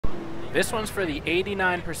This one's for the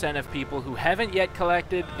 89% of people who haven't yet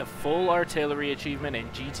collected the full artillery achievement in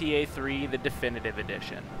GTA 3, the definitive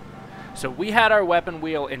edition. So we had our weapon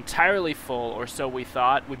wheel entirely full, or so we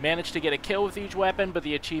thought. We managed to get a kill with each weapon, but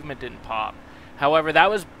the achievement didn't pop. However, that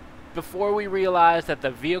was before we realized that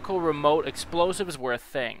the vehicle remote explosives were a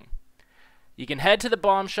thing. You can head to the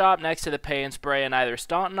bomb shop next to the Pay and Spray in either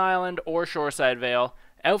Staunton Island or Shoreside Vale,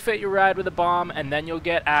 outfit your ride with a bomb, and then you'll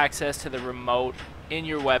get access to the remote in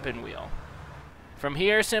your weapon wheel. From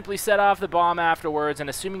here, simply set off the bomb afterwards, and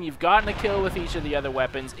assuming you've gotten a kill with each of the other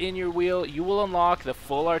weapons in your wheel, you will unlock the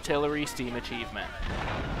full artillery Steam achievement.